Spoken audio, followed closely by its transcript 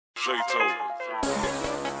My shirt off,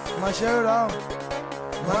 my shirt off,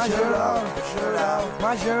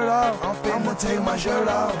 my shirt off. I'ma take my shirt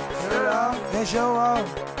off, and show off.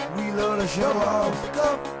 We love to show off.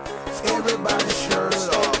 Everybody's shirt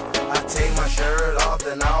off. I take my shirt off,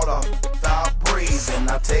 then all the stop breathing.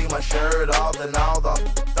 I take my shirt off, then all the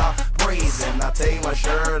stop breathing. I take my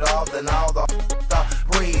shirt off, then all the stop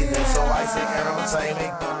breathing. So I say entertain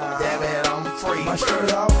me, damn it, I'm free. My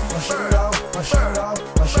shirt off, my shirt off, my shirt off,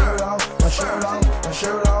 my shirt off, my shirt off, my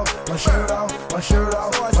shirt off, my shirt off, my shirt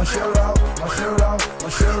off, my shirt off, my shirt off, my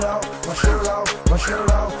shirt off, my shirt off, my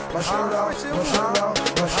shirt off, my shirt off, my shirt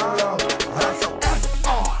off, my shirt off.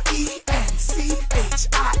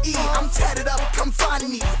 F-R-E-N-C-H-I-E. I'm tatted up, come find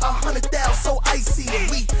me. 100,000 so icy.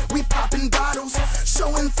 We popping bottles,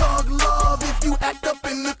 showing thug love. If you act up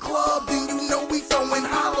in the club, then you know we throwing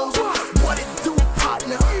hollows. What it do,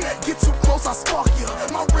 partner? Get too close, I spark you.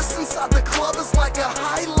 My wrist inside the club is like a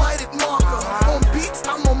highlighted marker. On beats,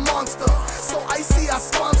 I'm a monster, so icy I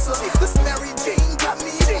sponsor. This Mary Jane got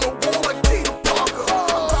me on the wall like Peter Parker.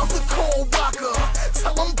 I'm about to call Walker,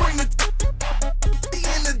 tell him bring the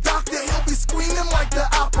in the doctor, he'll be screaming like the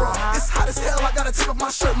opera. It's hot as hell, I gotta take off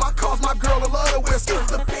my shirt. My cars, my girl, I love to wear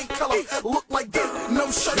skirts. The pink color, look like dirt.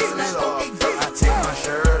 No shirts in that I take my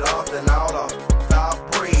shirt off, then all the stop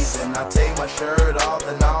breathing. I take my shirt off,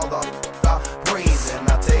 then all the stop breathing.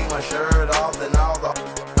 I take my shirt off, then all the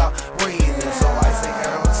stop breathing. So I say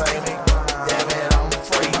entertain me, damn it, I'm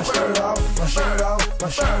free. My shirt off, my shirt off, my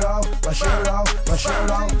shirt off, my shirt off, my shirt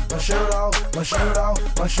off, my shirt off, my shirt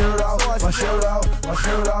off, my shirt off, my shirt off, my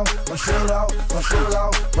shirt off, my shirt off, my shirt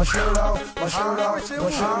off, my shirt off, my shirt off, my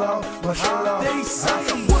shirt off, my shirt off. They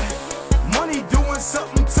say what? Money doing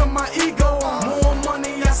something to my ego. More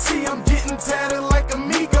money I see, I'm getting tatted like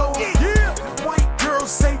amigo. Yeah. White girl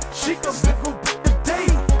say she can live up the day.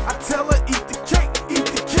 I tell her eat the cake,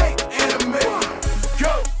 anime.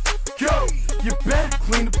 Go, you better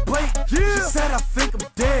clean the plate. Yeah. She said I think I'm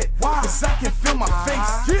dead. Why? Cause I can feel my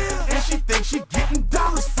face. Yeah. And she thinks she getting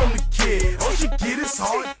dollars from the kid. All she get is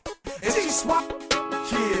hard, and she swap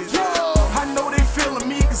kids. Yeah. I know they feeling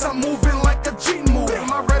me cause I'm moving like a G move.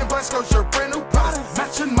 My red and black skirt shirt, brand new pots,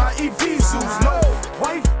 matching my Evisus. No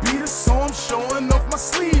wife beater, so I'm showing off my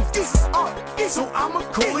sleeve. So I'ma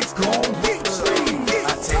call it gone with the sleeve.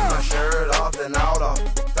 I take my shirt off, then all the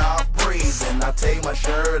stop breathing. I take my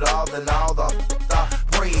shirt off, then all the stop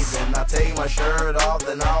breathing. I take my shirt off,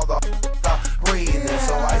 then all the stop breathing.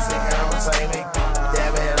 So I say entertain me,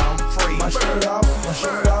 damn it, I'm free. My shirt off, my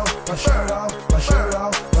shirt off, my shirt off, my shirt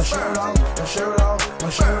off, my shirt off, my shirt off, my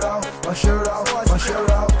shirt off, my shirt off, my shirt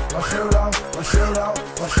off, my shirt off, my shirt off,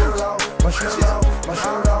 my shirt off, my shirt off, my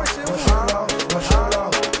shirt off, my shirt off, my shirt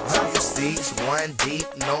off. Seats, one deep,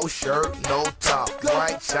 no shirt, no top.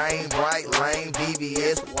 Bright chain, bright lane,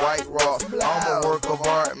 BBS, white rock. I'm a work of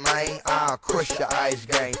art, man. I'll crush your ice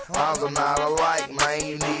game. I'm not alike, man.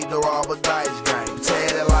 You need to rob a dice game.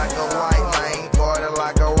 Tatted like a white man, party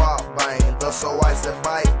like a rock band. The so ice and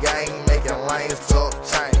bike gang, making lanes talk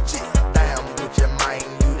change. Damn, with your mind,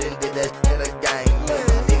 you done did that shit again.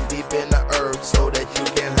 Dig deep in the earth so that you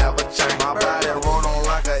can have a change. My body rolled on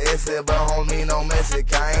like a essay, but homie, no Mexican.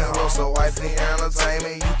 So icy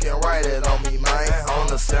entertainment, you can write it on me, man. On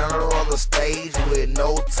the center of the stage with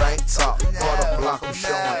no tank top. For the block, I'm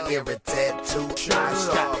showing every tattoo. I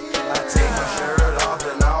take my shirt off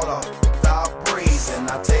and all the stop breathing.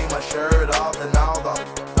 I take my shirt off and all the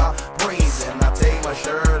stop breathing. I take my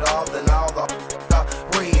shirt off and all the stop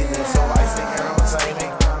breathing. So icy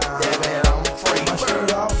entertainment, damn it, I'm free. My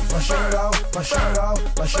shirt off, my shirt off, my shirt off,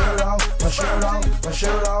 my shirt off, my shirt off, my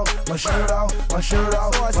shirt off, my shirt off, my shirt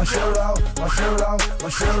off, my shirt off, my shirt off, my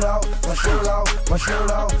shirt off, my shirt off, my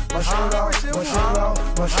shirt off, my shirt off, my shirt off,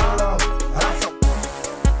 my shirt off, my shirt off.